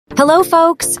Hello,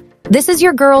 folks! This is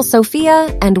your girl,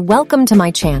 Sophia, and welcome to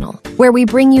my channel, where we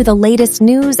bring you the latest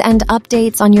news and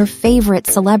updates on your favorite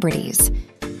celebrities.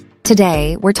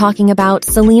 Today, we're talking about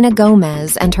Selena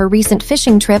Gomez and her recent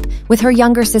fishing trip with her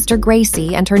younger sister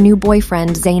Gracie and her new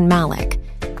boyfriend Zayn Malik.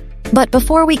 But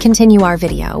before we continue our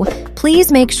video,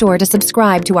 please make sure to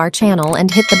subscribe to our channel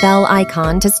and hit the bell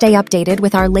icon to stay updated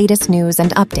with our latest news and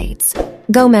updates.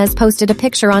 Gomez posted a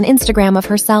picture on Instagram of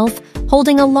herself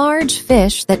holding a large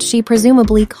fish that she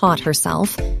presumably caught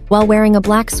herself while wearing a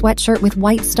black sweatshirt with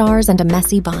white stars and a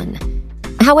messy bun.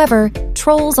 However,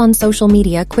 trolls on social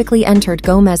media quickly entered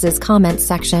Gomez's comments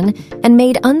section and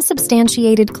made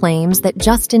unsubstantiated claims that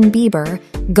Justin Bieber,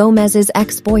 Gomez's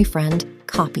ex-boyfriend,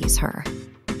 copies her.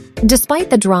 Despite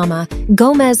the drama,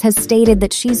 Gomez has stated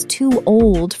that she's too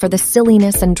old for the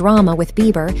silliness and drama with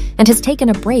Bieber and has taken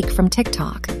a break from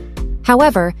TikTok.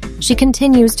 However, she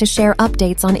continues to share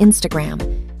updates on Instagram,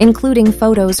 including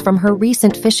photos from her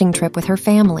recent fishing trip with her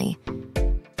family.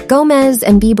 Gomez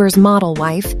and Bieber's model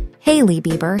wife, Hailey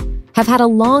Bieber, have had a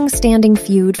long-standing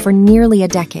feud for nearly a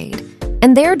decade,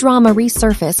 and their drama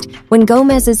resurfaced when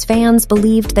Gomez's fans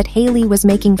believed that Hailey was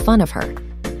making fun of her.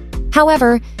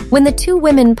 However, when the two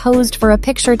women posed for a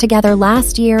picture together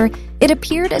last year, it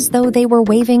appeared as though they were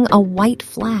waving a white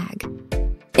flag.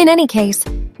 In any case,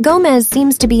 Gomez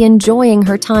seems to be enjoying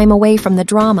her time away from the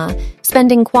drama,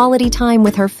 spending quality time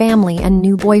with her family and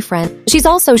new boyfriend. She's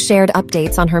also shared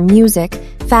updates on her music,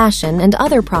 fashion, and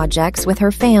other projects with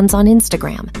her fans on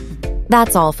Instagram.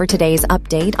 That's all for today's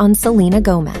update on Selena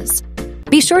Gomez.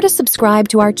 Be sure to subscribe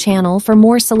to our channel for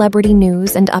more celebrity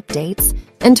news and updates,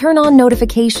 and turn on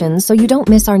notifications so you don't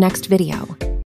miss our next video.